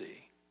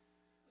tendency,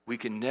 we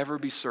can never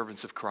be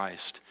servants of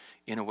Christ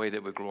in a way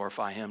that would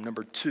glorify him.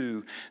 Number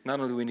 2,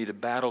 not only do we need to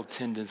battle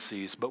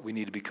tendencies, but we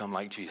need to become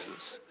like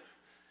Jesus.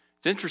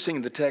 It's interesting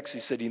in the text, he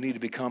said you need to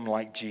become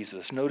like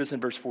Jesus. Notice in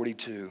verse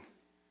 42,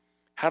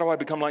 how do I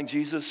become like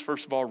Jesus?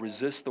 First of all,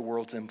 resist the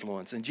world's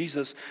influence. And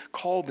Jesus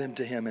called them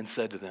to him and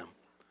said to them,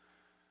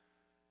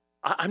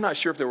 I'm not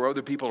sure if there were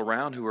other people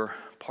around who were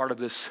part of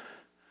this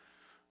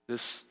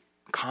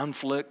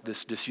conflict,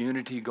 this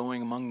disunity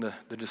going among the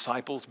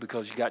disciples,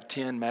 because you got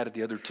 10 mad at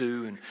the other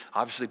 2. And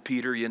obviously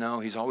Peter, you know,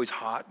 he's always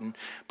hot and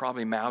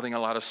probably mouthing a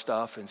lot of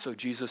stuff. And so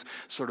Jesus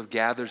sort of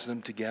gathers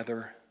them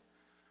together.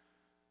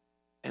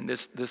 And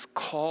this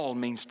call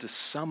means to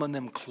summon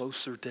them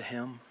closer to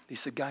him. He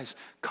said, guys,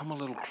 come a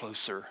little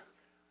closer.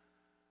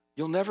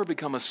 You'll never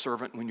become a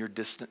servant when you're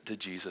distant to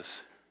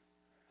Jesus.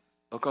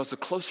 Because the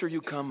closer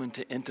you come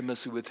into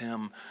intimacy with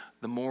him,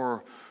 the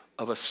more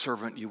of a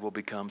servant you will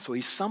become. So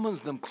he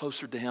summons them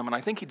closer to him. And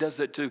I think he does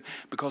that too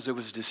because there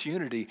was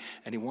disunity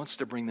and he wants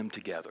to bring them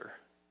together.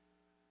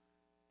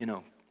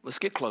 Let's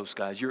get close,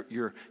 guys.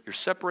 You're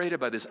separated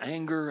by this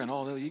anger and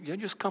all that. You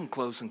just come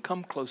close and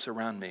come close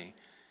around me. And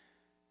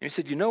he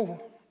said, you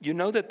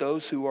know that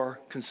those who are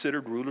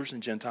considered rulers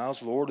and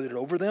Gentiles lord it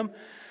over them,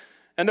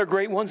 and their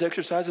great ones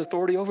exercise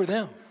authority over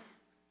them.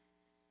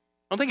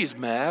 I don't think he's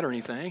mad or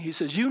anything. He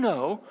says,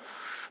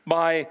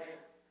 by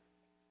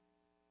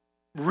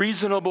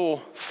reasonable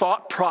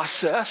thought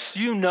process,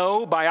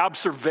 by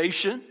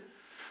observation,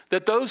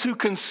 that those who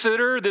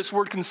consider, this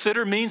word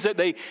consider means that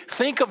they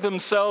think of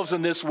themselves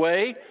in this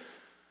way.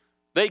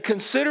 They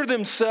consider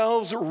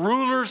themselves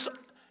rulers,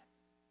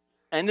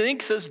 and I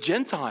think it says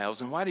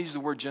Gentiles. And why do he use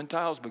the word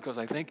Gentiles? Because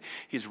I think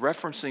he's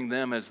referencing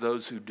them as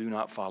those who do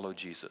not follow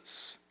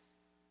Jesus.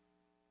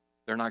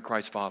 They're not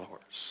Christ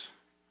followers.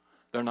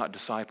 They're not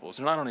disciples.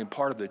 They're not only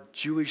part of the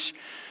Jewish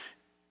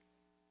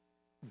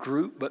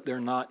group, but they're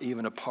not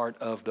even a part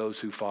of those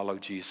who follow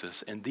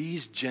Jesus. And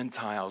these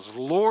Gentiles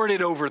lord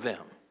it over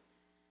them.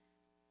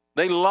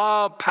 They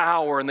love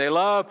power, and they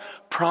love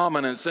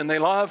prominence, and they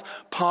love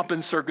pomp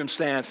and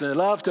circumstance, and they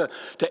love to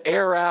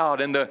air out.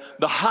 And the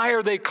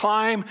higher they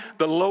climb,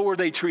 the lower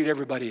they treat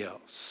everybody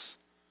else.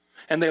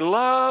 And they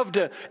love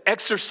to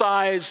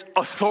exercise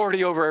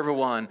authority over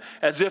everyone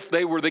as if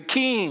they were the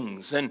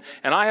kings. And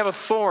I have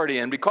authority,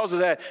 and because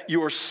of that,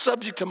 you are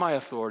subject to my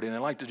authority. And they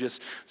like to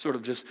just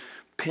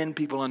pin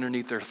people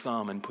underneath their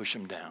thumb and push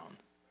them down.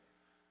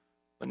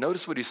 But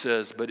notice what he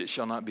says, but it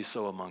shall not be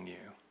so among you.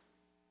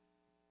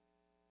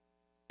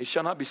 It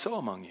shall not be so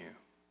among you.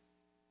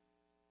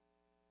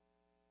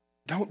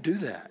 Don't do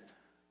that.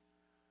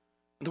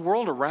 The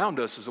world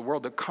around us is a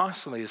world that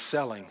constantly is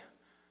selling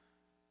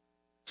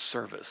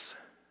service.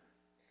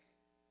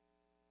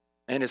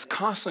 And is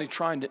constantly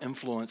trying to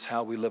influence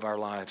how we live our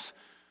lives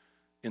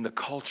in the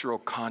cultural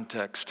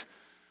context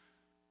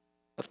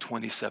of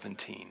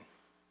 2017.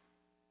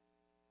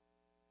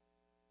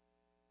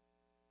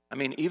 I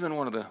mean, even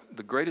one of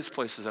the greatest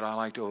places that I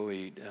like to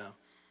eat,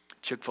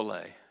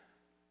 Chick-fil-A.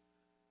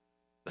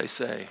 They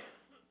say,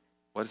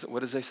 what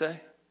does they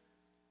say?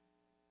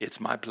 It's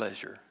my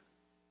pleasure.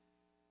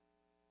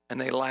 And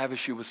they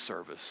lavish you with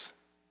service.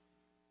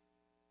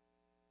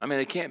 I mean,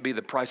 it can't be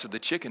the price of the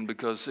chicken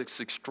because it's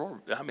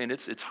extraordinary. I mean,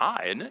 it's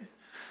high, isn't it?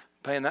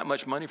 Paying that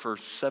much money for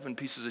 7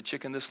 pieces of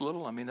chicken this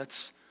little? I mean,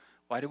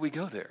 why do we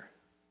go there?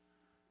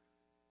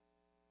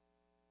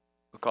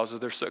 Because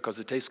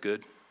it tastes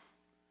good.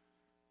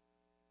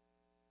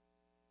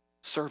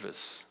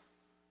 Service.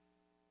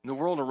 And the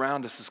world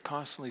around us is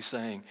constantly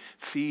saying,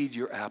 feed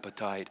your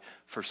appetite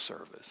for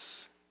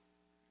service.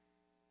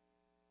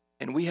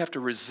 And we have to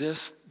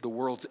resist the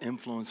world's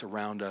influence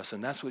around us.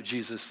 And that's what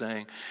Jesus is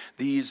saying.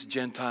 These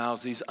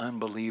Gentiles, these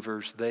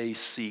unbelievers, they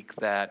seek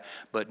that,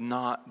 but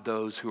not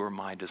those who are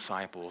my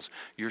disciples.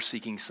 You're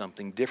seeking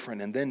something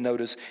different. And then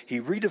notice, he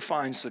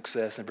redefines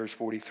success in verse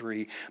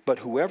 43. But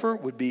whoever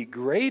would be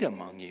great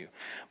among you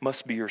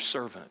must be your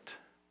servant.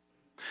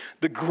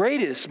 The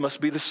greatest must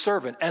be the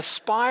servant.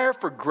 Aspire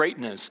for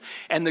greatness.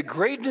 And the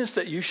greatness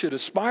that you should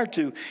aspire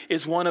to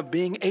is one of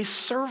being a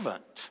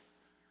servant.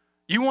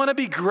 You want to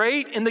be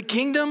great in the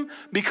kingdom?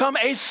 Become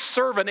a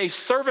servant. A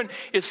servant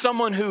is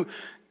someone who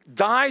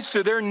dies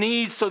to their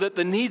needs so that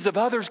the needs of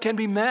others can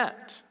be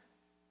met.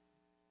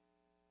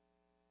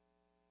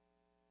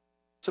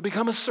 So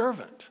become a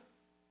servant.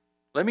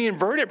 Let me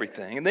invert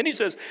everything. And then he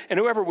says, and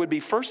whoever would be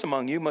first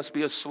among you must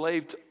be a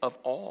slave of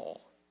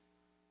all.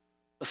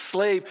 A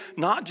slave,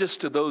 not just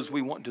to those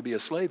we want to be a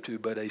slave to,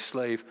 but a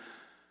slave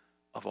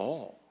of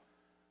all.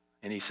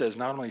 And he says,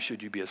 not only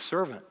should you be a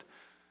servant,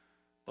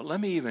 but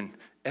let me even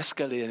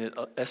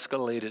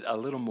escalate it a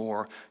little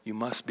more. You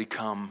must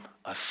become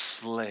a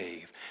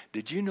slave.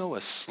 Did you know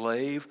a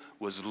slave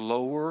was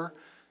lower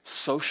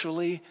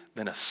socially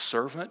than a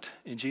servant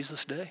in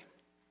Jesus' day?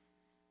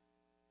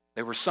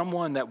 They were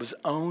someone that was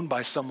owned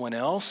by someone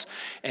else,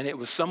 and it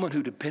was someone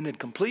who depended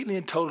completely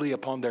and totally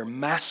upon their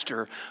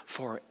master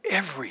for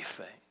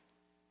everything.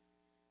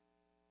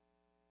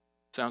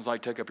 Sounds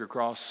like take up your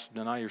cross,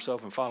 deny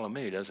yourself, and follow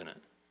me, doesn't it?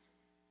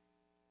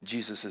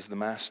 Jesus is the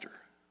master.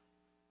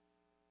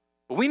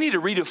 But we need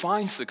to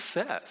redefine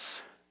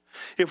success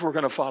if we're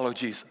going to follow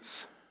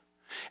Jesus.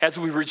 As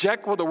we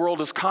reject what the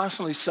world is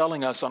constantly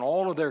selling us on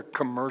all of their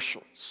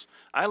commercials.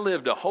 I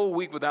lived a whole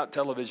week without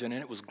television,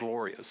 and it was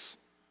glorious.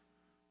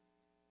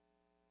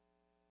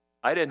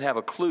 I didn't have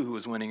a clue who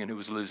was winning and who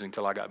was losing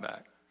until I got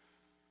back.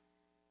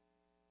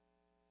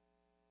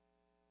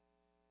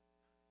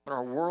 But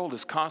our world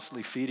is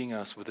constantly feeding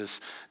us with this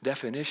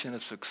definition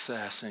of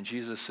success. And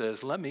Jesus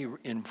says, let me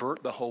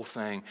invert the whole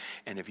thing.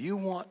 And if you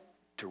want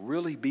to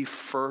really be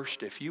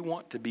first, if you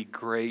want to be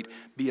great,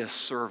 be a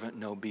servant,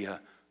 no, be a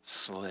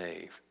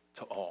slave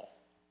to all.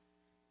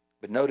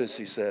 But notice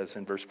he says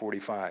in verse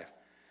 45,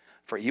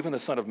 for even the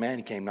Son of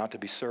Man came not to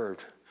be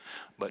served,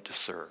 but to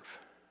serve.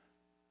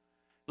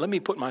 Let me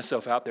put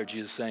myself out there,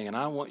 Jesus saying, and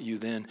I want you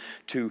then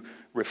to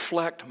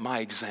reflect my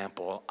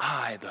example.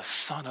 I, the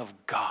Son of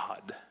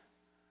God,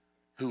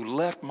 who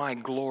left my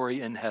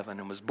glory in heaven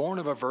and was born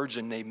of a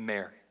virgin named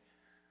Mary,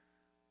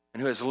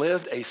 and who has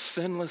lived a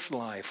sinless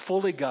life,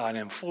 fully God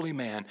and fully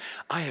man,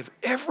 I have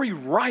every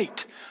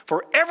right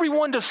for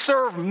everyone to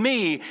serve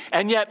me,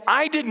 and yet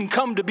I didn't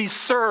come to be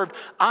served,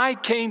 I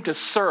came to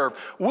serve.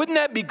 Wouldn't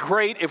that be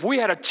great if we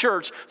had a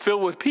church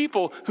filled with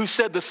people who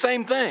said the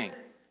same thing?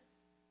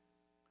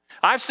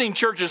 I've seen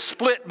churches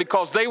split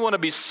because they want to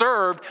be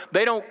served.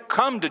 They don't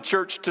come to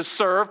church to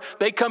serve,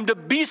 they come to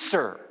be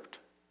served.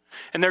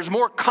 And there's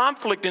more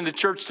conflict in the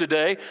church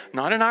today,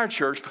 not in our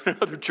church, but in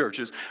other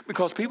churches,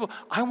 because people,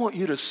 I want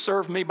you to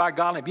serve me by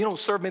God. And if you don't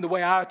serve me the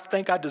way I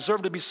think I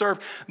deserve to be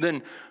served,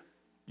 then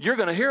you're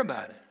going to hear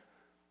about it.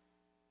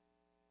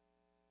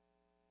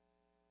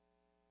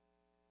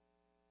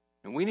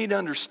 And we need to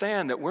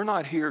understand that we're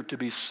not here to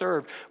be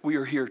served. We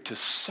are here to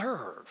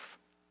serve.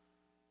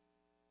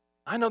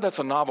 I know that's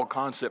a novel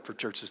concept for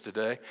churches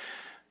today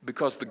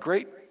because the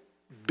great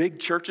big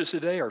churches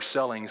today are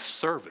selling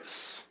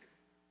service.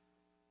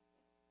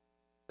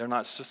 They're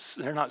not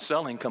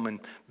selling, come and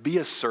be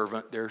a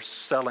servant. They're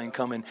selling,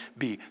 come and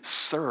be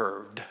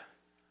served.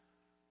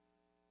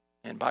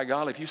 And by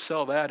God, if you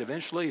sell that,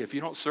 eventually, if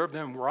you don't serve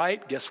them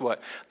right, guess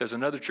what? There's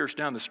another church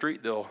down the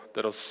street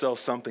that'll sell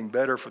something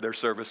better for their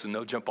service, and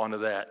they'll jump onto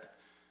that.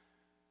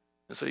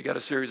 And so you got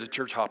a series of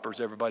church hoppers.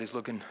 Everybody's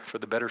looking for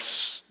the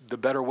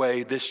better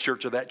way this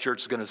church or that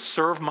church is going to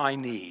serve my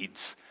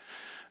needs,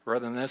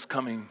 rather than us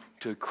coming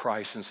to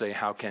Christ and say,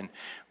 how can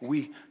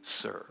we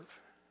serve?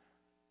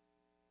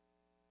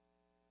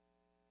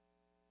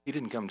 He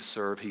didn't come to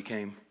serve. He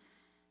came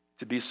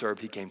to be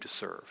served. He came to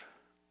serve.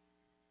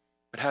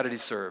 But how did he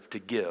serve? To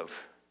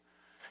give.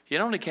 He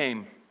not only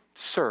came to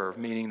serve,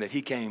 meaning that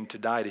he came to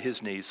die to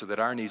his needs so that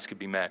our needs could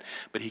be met,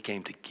 but he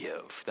came to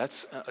give.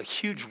 That's a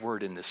huge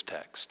word in this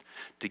text.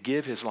 To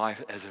give his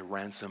life as a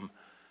ransom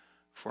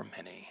for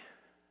many.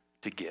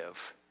 To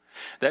give.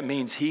 That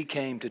means he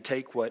came to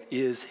take what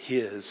is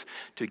his,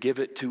 to give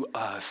it to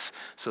us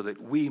so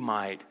that we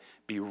might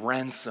be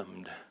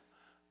ransomed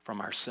from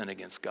our sin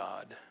against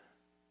God.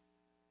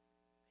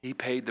 He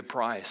paid the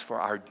price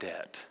for our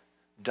debt,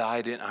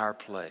 died in our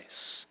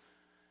place,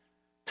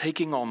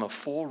 taking on the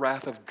full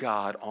wrath of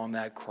God on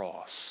that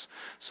cross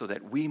so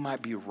that we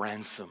might be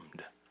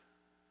ransomed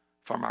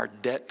from our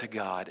debt to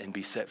God and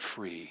be set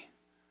free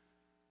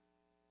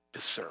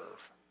to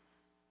serve,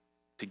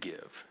 to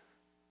give.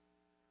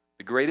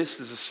 The greatest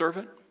is a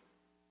servant,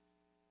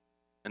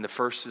 and the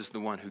first is the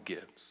one who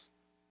gives.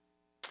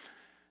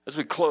 As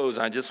we close,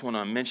 I just want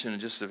to mention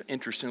just an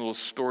interesting little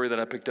story that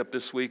I picked up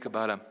this week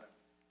about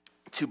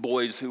two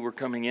boys who were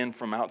coming in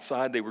from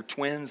outside. They were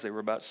twins. They were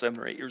about 7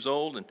 or 8 years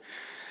old,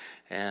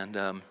 and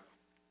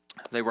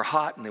they were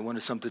hot, and they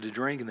wanted something to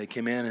drink, and they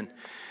came in, and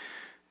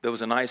there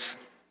was a nice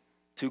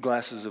 2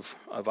 glasses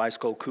of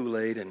ice-cold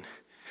Kool-Aid, and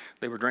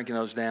they were drinking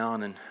those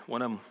down, and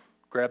one of them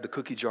grabbed the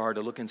cookie jar to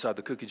look inside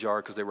the cookie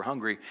jar because they were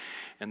hungry,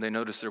 and they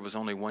noticed there was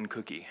only one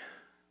cookie.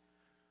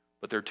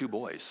 But they're 2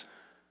 boys.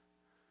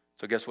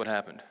 So guess what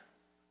happened?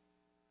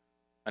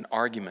 An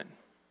argument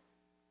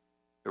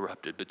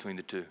erupted between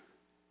the two.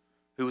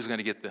 Who was going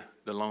to get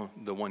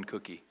the one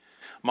cookie?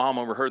 Mom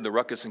overheard the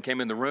ruckus and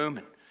came in the room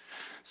and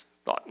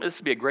thought, this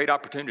would be a great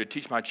opportunity to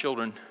teach my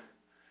children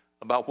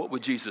about what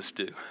would Jesus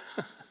do.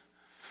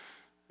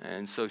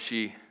 And so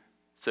she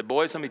said,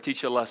 boys, let me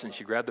teach you a lesson.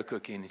 She grabbed the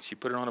cookie and she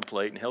put it on a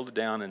plate and held it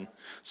down in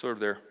sort of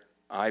their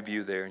eye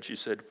view there. And she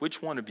said,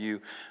 which one of you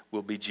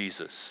will be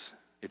Jesus?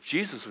 If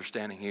Jesus were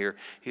standing here,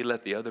 he'd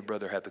let the other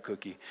brother have the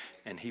cookie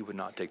and he would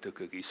not take the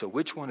cookie. So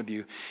which one of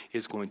you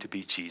is going to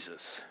be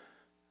Jesus?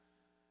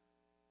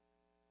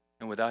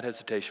 And without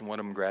hesitation, one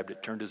of them grabbed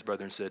it, turned to his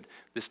brother and said,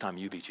 this time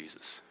you be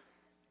Jesus.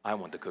 I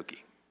want the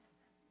cookie.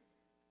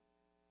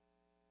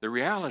 The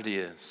reality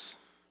is,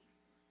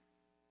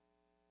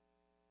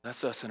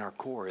 that's us in our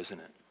core, isn't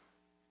it?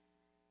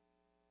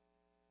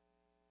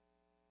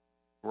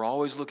 We're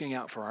always looking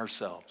out for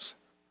ourselves,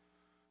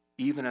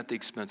 even at the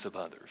expense of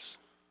others.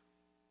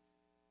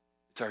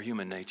 It's our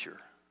human nature.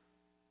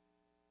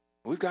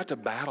 We've got to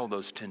battle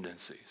those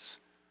tendencies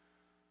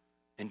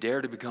and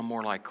dare to become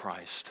more like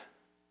Christ,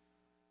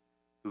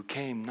 who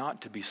came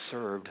not to be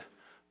served,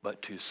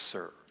 but to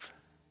serve.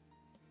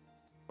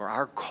 For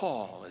our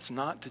call is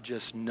not to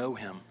just know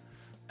him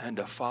and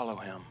to follow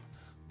him,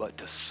 but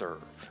to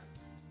serve.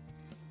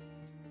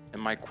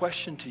 And my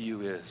question to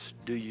you is,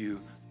 do you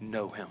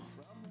know him?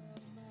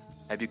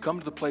 Have you come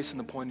to the place and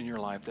the point in your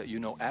life that you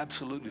know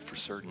absolutely for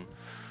certain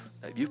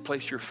that you've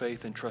placed your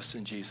faith and trust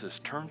in Jesus,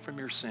 turned from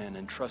your sin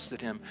and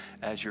trusted him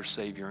as your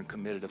Savior and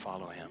committed to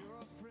follow him?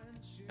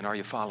 And are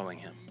you following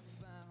him?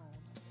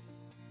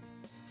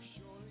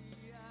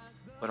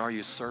 But are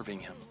you serving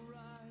him?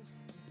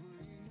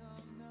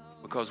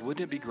 Because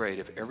wouldn't it be great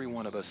if every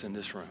one of us in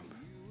this room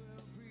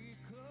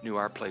knew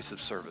our place of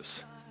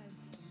service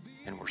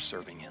and we're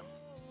serving him?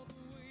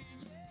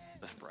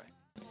 Let's pray.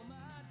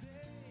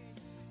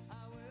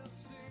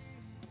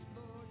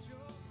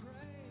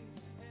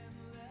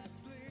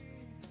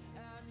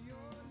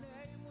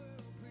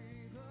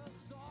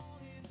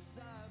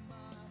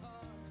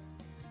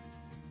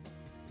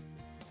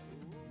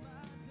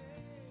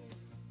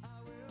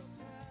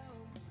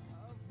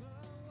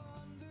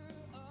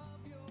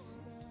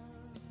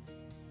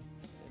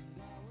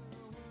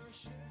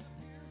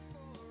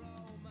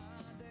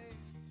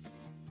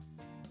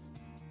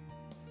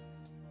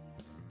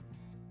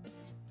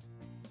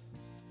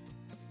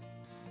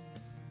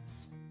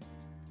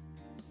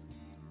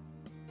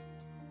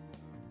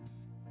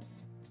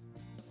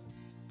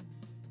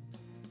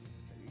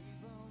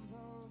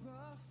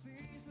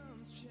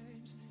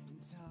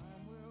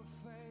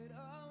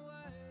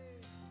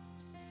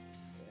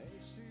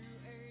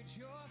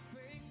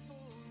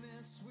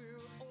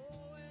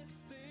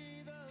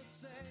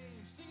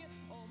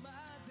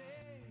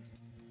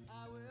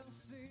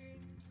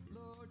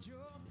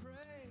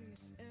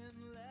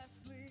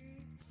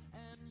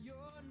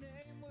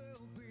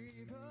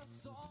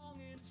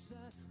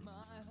 Jesus,